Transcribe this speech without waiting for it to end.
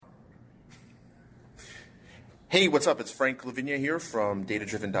Hey, what's up? It's Frank Lavinia here from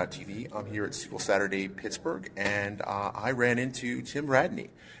DataDriven.tv. I'm here at SQL Saturday Pittsburgh, and I ran into Tim Radney.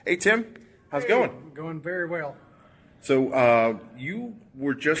 Hey, Tim, how's it going? Going very well. So you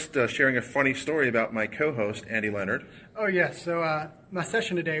were just sharing a funny story about my co-host, Andy Leonard. Oh, yes. So my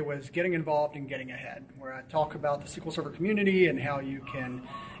session today was getting involved and getting ahead, where I talk about the SQL Server community and how you can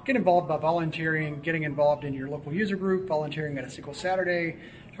get involved by volunteering, getting involved in your local user group, volunteering at a SQL Saturday,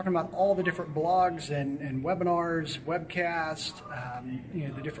 talking about all the different blogs and webinars, webcasts,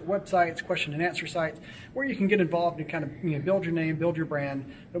 the different websites, question and answer sites, where you can get involved and kind of build your name, build your brand,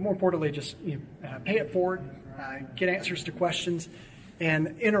 but more importantly, just pay it forward, get answers to questions,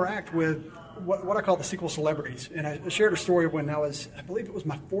 and interact with what I call the SQL celebrities. And I shared a story when I believe it was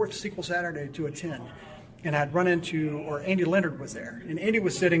my fourth SQL Saturday to attend. And I'd run into, or Andy Leonard was there. And Andy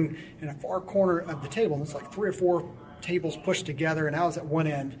was sitting in a far corner of the table. And it's like 3 or 4 tables pushed together, and I was at one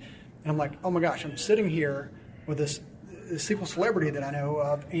end. And I'm like, oh my gosh, I'm sitting here with this SQL celebrity that I know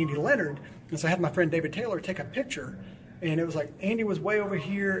of, Andy Leonard. And so I had my friend David Taylor take a picture. And it was like Andy was way over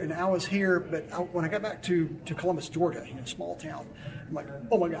here and I was here. But when I got back to Columbus, Georgia, small town, I'm like,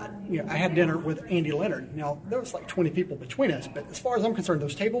 oh my God, I had dinner with Andy Leonard. Now, there was like 20 people between us. But as far as I'm concerned,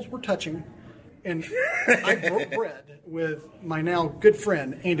 those tables were touching. And I broke bread with my now good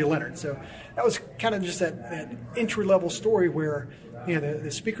friend, Andy Leonard. So that was kind of just that entry-level story where the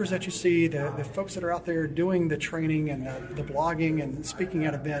speakers that you see, the folks that are out there doing the training and the blogging and speaking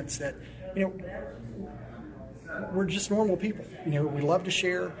at events, that, we're just normal people. We love to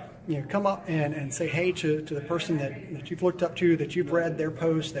share. Come up and say hey to the person that you've looked up to, that you've read their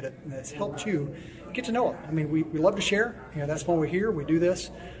post, that's helped you. Get to know them. I mean, we love to share. That's why we're here. We do this.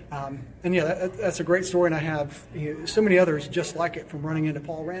 That's a great story, and I have so many others just like it, from running into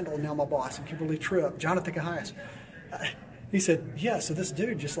Paul Randall, now my boss, and Kimberly Tripp, Jonathan Cahias. He said, so this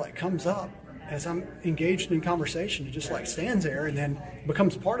dude just comes up as I'm engaged in conversation. He just stands there and then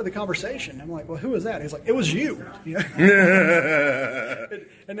becomes part of the conversation. I'm like, well, who is that? He's like, it was you.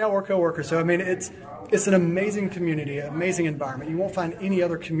 And now we're coworkers. So I mean, it's an amazing community, an amazing environment. You won't find any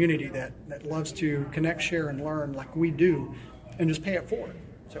other community that loves to connect, share, and learn like we do, and just pay it forward.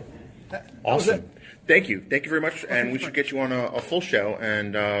 So that awesome. Thank you very much, and we should get you on a full show.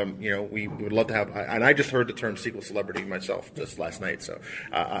 And we would love to have. And I just heard the term SQL celebrity myself just last night, so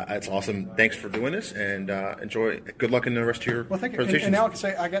it's awesome. Thanks for doing this, and enjoy. Good luck in the rest of your presentation. And now I can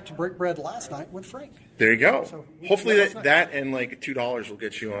say I got to break bread last night with Frank. There you go. So hopefully that and $2 will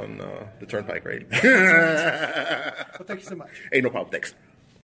get you on the Turnpike, right? Well, thank you so much. Hey, no problem. Thanks.